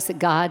realized that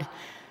God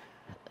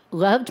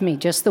loved me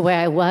just the way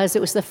I was. It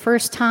was the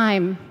first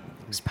time,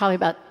 it was probably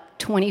about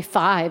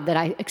 25, that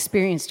I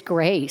experienced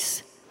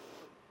grace.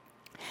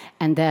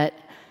 And that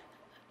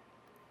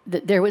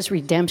there was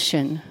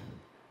redemption,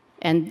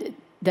 and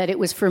that it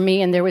was for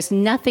me, and there was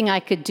nothing I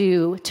could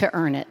do to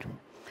earn it.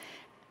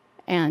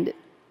 And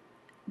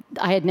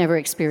I had never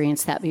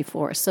experienced that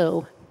before.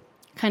 So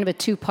kind of a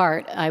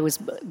two-part. I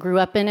grew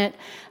up in it,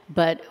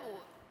 but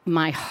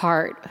my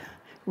heart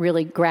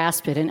really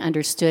grasped it and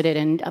understood it,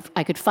 and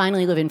I could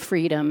finally live in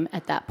freedom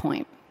at that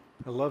point.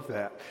 I love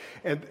that.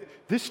 And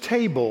this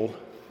table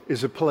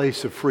is a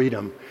place of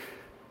freedom.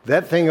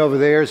 That thing over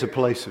there is a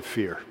place of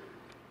fear.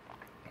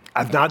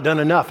 I've not done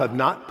enough. I've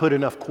not put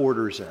enough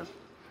quarters in.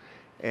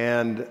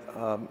 And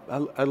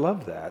I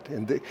love that.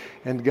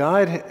 And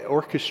God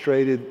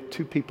orchestrated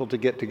two people to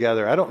get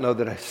together. I don't know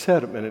that I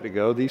said a minute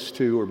ago, these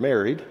two are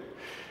married.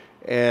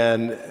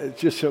 And it's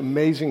just an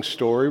amazing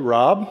story.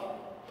 Rob,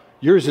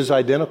 yours is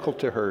identical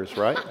to hers,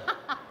 right?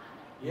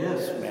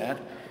 Yes, Matt,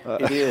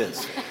 it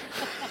is.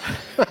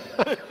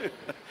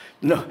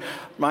 No,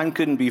 mine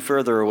couldn't be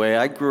further away.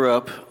 I grew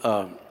up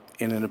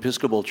in an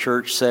Episcopal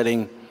church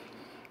setting.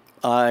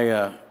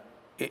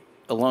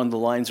 Along the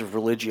lines of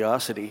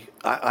religiosity,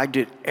 I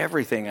did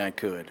everything I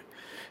could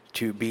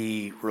to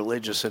be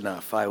religious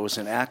enough. I was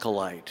an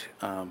acolyte.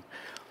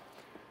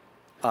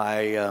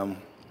 I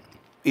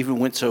even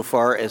went so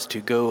far as to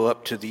go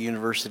up to the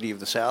University of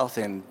the South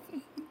and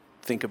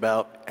think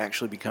about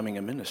actually becoming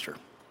a minister.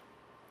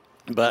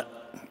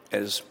 But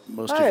as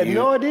most of you... I had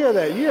no idea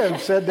that. You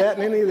haven't said that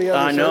in any of the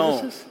other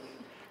services.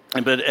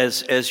 But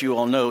as you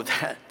all know,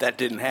 that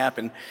didn't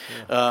happen.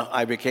 Yeah.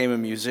 I became a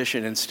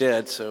musician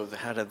instead, so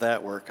how did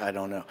that work? I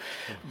don't know.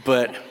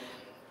 But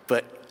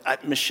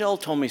Michelle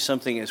told me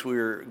something as we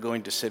were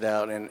going to sit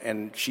out,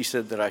 and she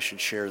said that I should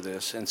share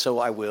this, and so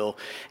I will.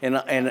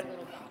 And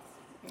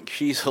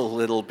she's a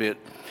little bit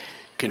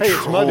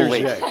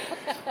controlling. Hey, it's Mother's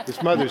Day.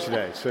 It's Mother's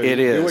Day, so it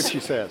is. Do what she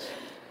says.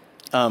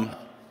 A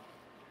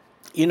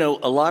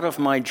lot of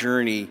my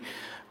journey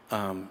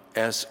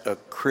as a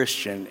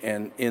Christian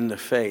and in the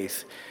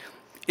faith,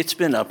 it's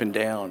been up and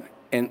down.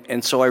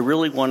 And so I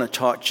really want to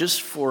talk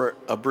just for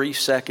a brief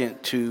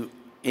second to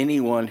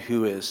anyone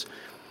who is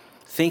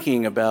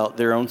thinking about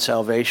their own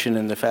salvation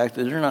and the fact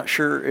that they're not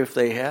sure if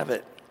they have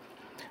it,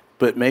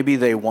 but maybe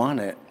they want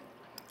it.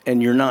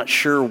 And you're not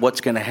sure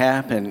what's going to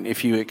happen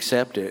if you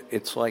accept it.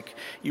 It's like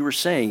you were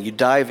saying, you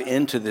dive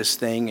into this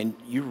thing and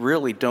you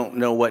really don't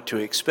know what to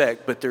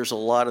expect, but there's a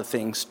lot of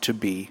things to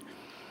be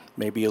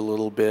maybe a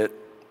little bit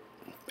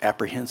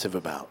apprehensive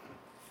about.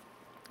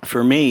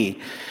 For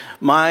me,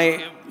 my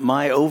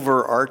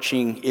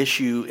overarching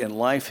issue in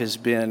life has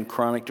been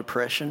chronic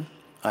depression.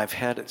 I've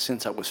had it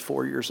since I was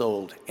 4 years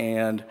old.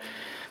 And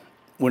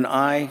when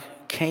I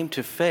came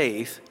to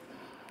faith,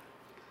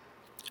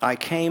 I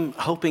came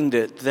hoping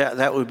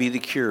that would be the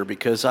cure,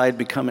 because I had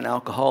become an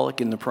alcoholic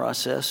in the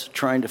process,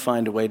 trying to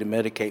find a way to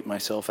medicate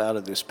myself out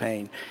of this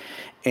pain.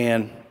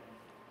 And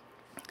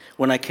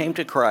when I came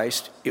to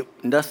Christ,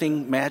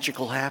 nothing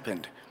magical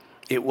happened.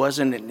 It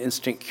wasn't an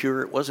instant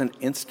cure. It wasn't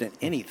instant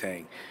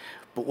anything.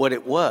 But what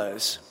it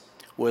was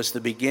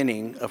the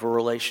beginning of a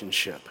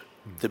relationship,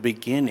 the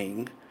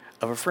beginning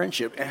of a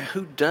friendship. And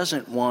who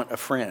doesn't want a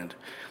friend,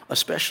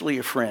 especially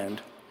a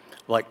friend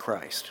like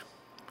Christ?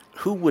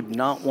 Who would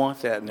not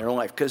want that in their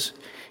life? Because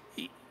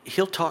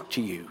he'll talk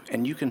to you,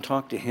 and you can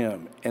talk to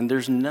him. And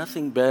there's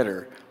nothing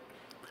better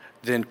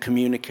than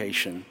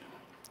communication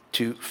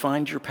to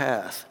find your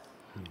path.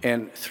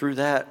 And through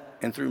that,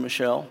 and through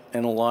Michelle,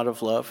 and a lot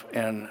of love,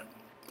 and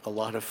a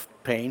lot of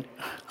pain,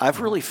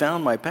 I've really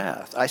found my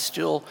path. I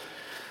still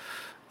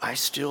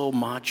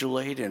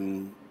modulate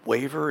and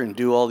waver and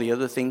do all the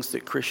other things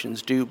that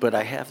Christians do, but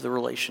I have the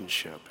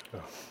relationship.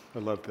 Oh, I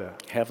love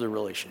that. Have the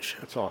relationship.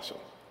 That's awesome.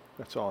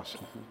 That's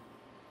awesome.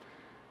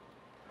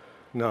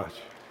 Naj.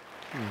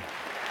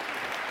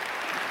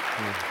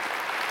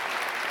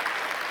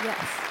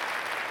 Yes.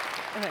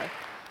 Okay.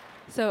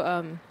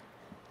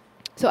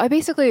 So I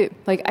basically,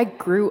 I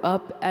grew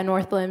up at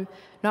Northland,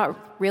 not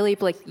really,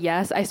 but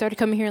yes, I started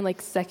coming here in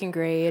second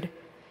grade,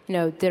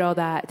 did all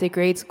that, did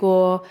grade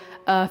school,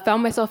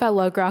 found myself at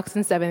Lug Rocks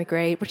in 7th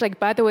grade, which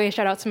by the way,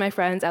 shout out to my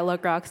friends at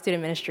Lug Rocks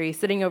Student Ministry,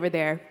 sitting over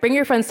there. Bring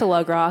your friends to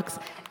Lug Rocks.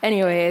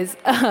 Anyways,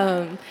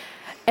 and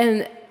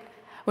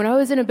when I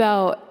was in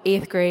about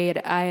 8th grade,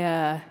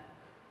 I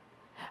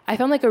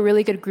found a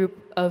really good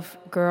group of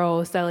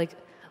girls that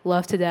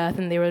loved to death,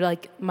 and they were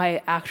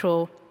my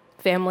actual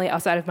family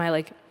outside of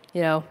my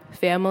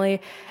family.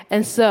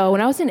 And so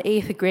when I was in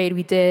 8th grade,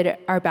 we did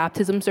our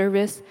baptism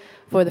service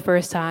for the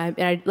first time,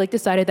 and I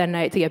decided that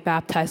night to get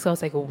baptized. So I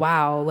was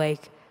wow, this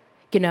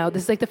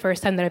is the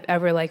first time that I've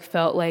ever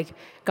felt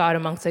God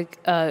amongst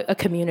a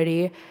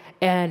community,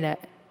 and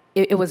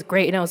it was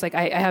great. And I was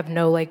I have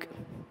no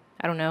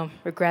I don't know,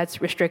 regrets,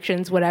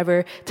 restrictions,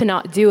 whatever, to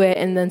not do it.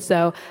 And then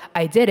so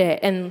I did it.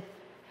 And,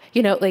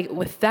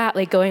 with that,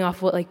 going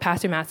off what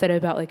Pastor Matt said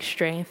about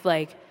strength,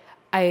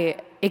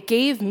 it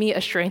gave me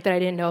a strength that I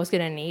didn't know I was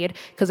going to need.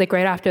 Because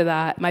right after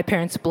that, my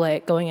parents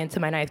split going into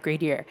my 9th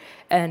grade year.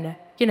 And,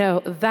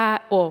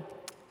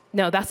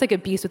 that's a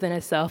beast within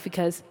itself,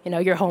 because,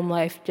 your home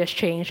life just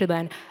changed. And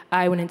then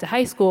I went into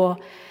high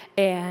school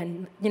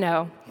and,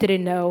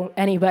 didn't know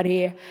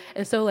anybody.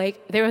 And so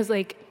there was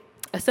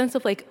a sense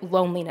of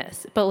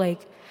loneliness,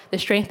 but the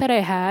strength that I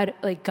had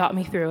got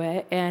me through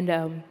it. And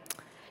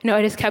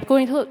I just kept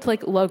going to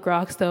Lug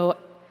Rocks, though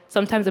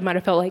sometimes it might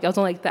have felt I was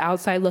on the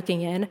outside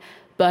looking in,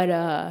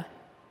 but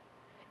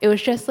it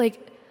was just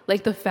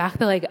the fact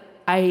that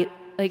I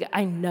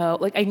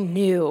know, I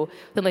knew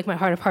that my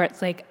heart of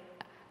hearts,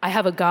 I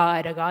have a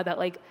God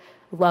that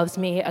loves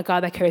me, a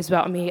God that cares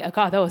about me, a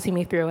God that will see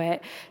me through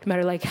it, no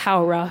matter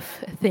how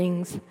rough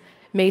things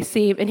may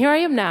seem. And here I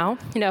am now,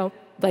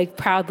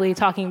 proudly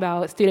talking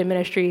about student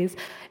ministries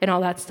and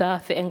all that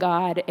stuff and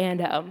God,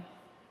 and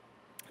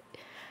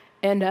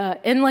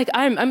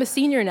I'm a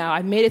senior now.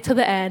 I made it to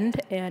the end,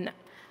 and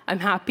I'm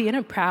happy and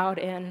I'm proud,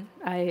 and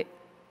I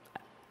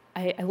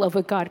love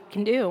what God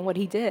can do and what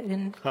He did,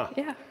 and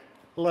yeah.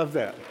 Love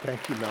that.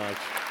 Thank you, Naj.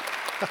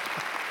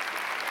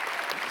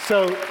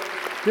 So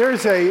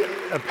there's a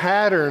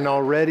pattern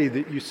already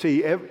that you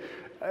see.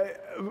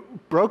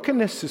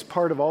 Brokenness is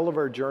part of all of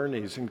our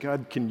journeys, and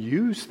God can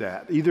use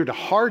that either to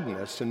harden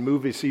us and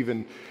move us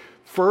even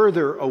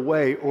further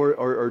away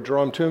or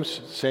draw them to Him.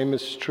 Same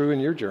is true in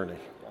your journey.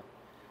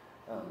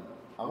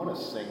 I want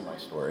to sing my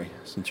story,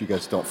 since you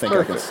guys don't think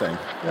I can sing.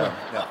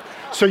 Yeah.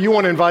 So you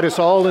want to invite us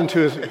all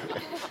into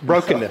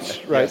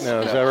brokenness right Yes, now,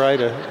 is yeah. that right?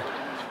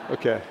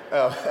 Okay.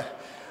 A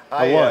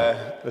one,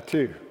 a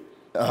two.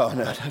 Oh,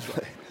 no,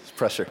 definitely. It's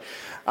pressure.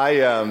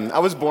 I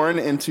was born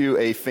into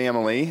a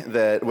family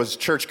that was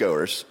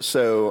churchgoers,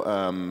 so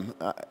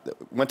I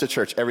went to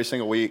church every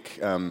single week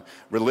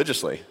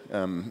religiously,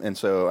 and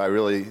so I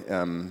really,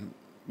 when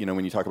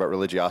you talk about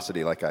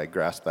religiosity, I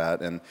grasped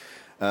that,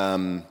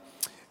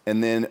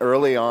 and then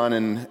early on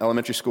in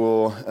elementary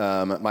school,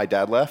 my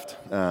dad left,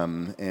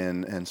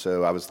 and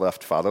so I was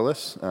left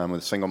fatherless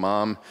with a single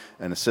mom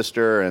and a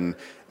sister,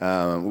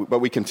 but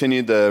we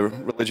continued the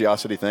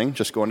religiosity thing,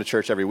 just going to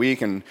church every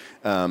week, and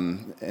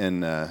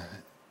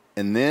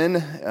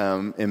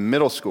then in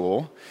middle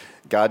school,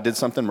 God did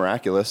something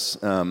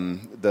miraculous.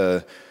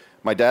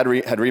 My dad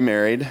had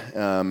remarried,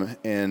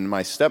 and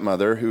my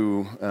stepmother,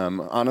 who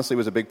honestly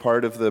was a big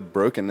part of the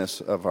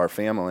brokenness of our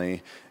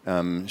family,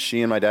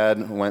 she and my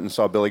dad went and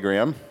saw Billy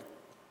Graham,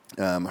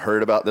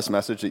 heard about this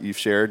message that you've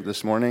shared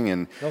this morning.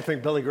 And I don't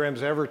think Billy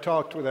Graham's ever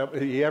talked without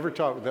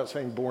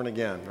saying born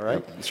again,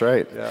 right? That's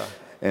right. Yeah.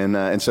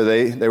 And so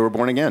they were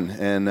born again,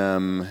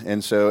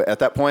 and so at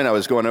that point I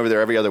was going over there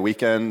every other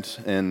weekend,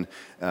 and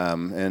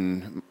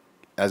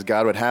as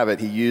God would have it,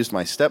 he used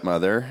my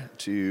stepmother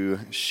to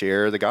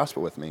share the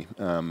gospel with me.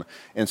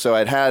 And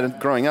so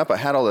growing up, I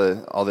had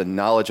all the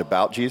knowledge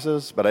about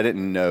Jesus, but I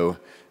didn't know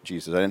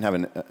Jesus. I didn't have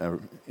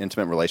an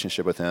intimate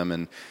relationship with him.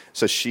 And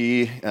so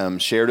she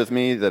shared with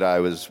me that I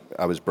was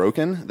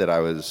broken, that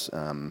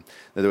that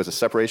there was a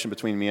separation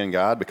between me and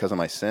God because of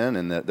my sin,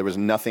 and that there was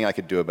nothing I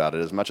could do about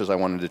it. As much as I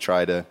wanted to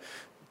try the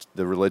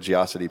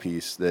religiosity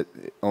piece, that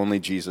only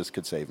Jesus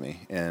could save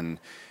me. And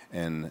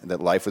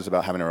that life was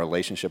about having a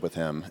relationship with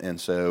him. And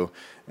so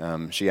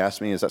she asked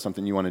me, is that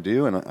something you want to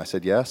do? And I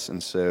said yes.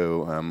 And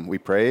so we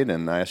prayed,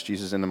 and I asked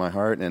Jesus into my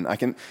heart. And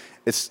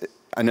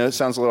I know it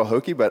sounds a little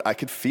hokey, but I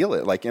could feel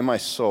it. Like in my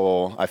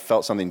soul, I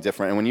felt something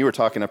different. And when you were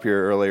talking up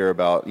here earlier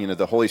about,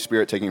 the Holy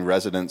Spirit taking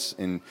residence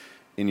in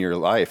your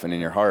life and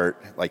in your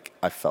heart, like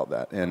I felt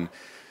that. And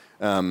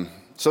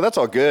so that's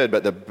all good,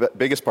 but the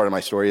biggest part of my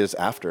story is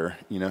after.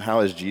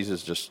 How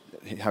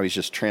he's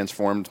just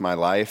transformed my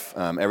life.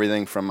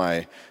 Everything from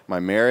my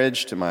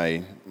marriage to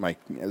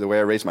the way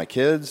I raise my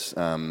kids,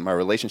 my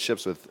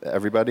relationships with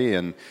everybody.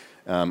 And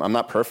I'm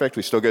not perfect.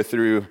 We still go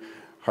through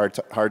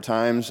hard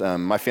times.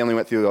 My family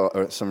went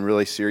through some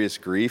really serious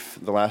grief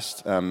in the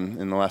last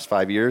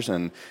 5 years,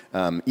 and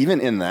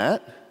even in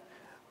that,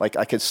 like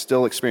I could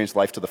still experience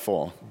life to the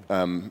full.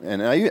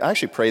 And I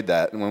actually prayed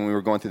that when we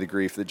were going through the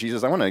grief, that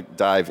Jesus, I want to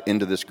dive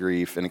into this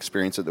grief and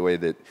experience it the way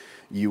that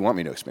you want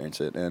me to experience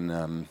it.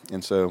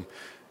 And so,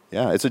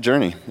 yeah, it's a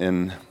journey,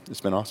 and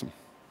it's been awesome.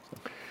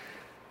 So.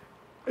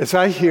 As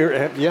I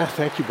hear,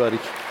 thank you, buddy.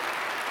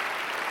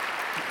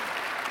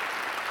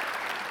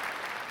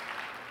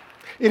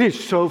 It is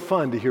so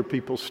fun to hear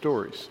people's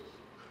stories.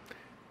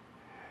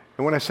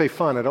 And when I say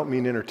fun, I don't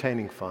mean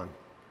entertaining fun.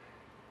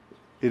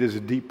 It is a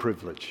deep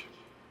privilege.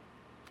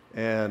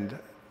 And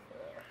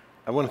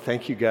I want to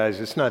thank you guys.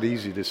 It's not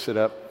easy to sit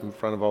up in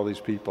front of all these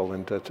people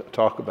and to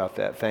talk about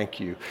that. Thank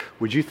you.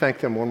 Would you thank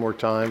them one more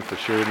time for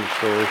sharing their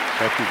story?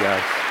 Thank you,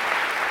 guys.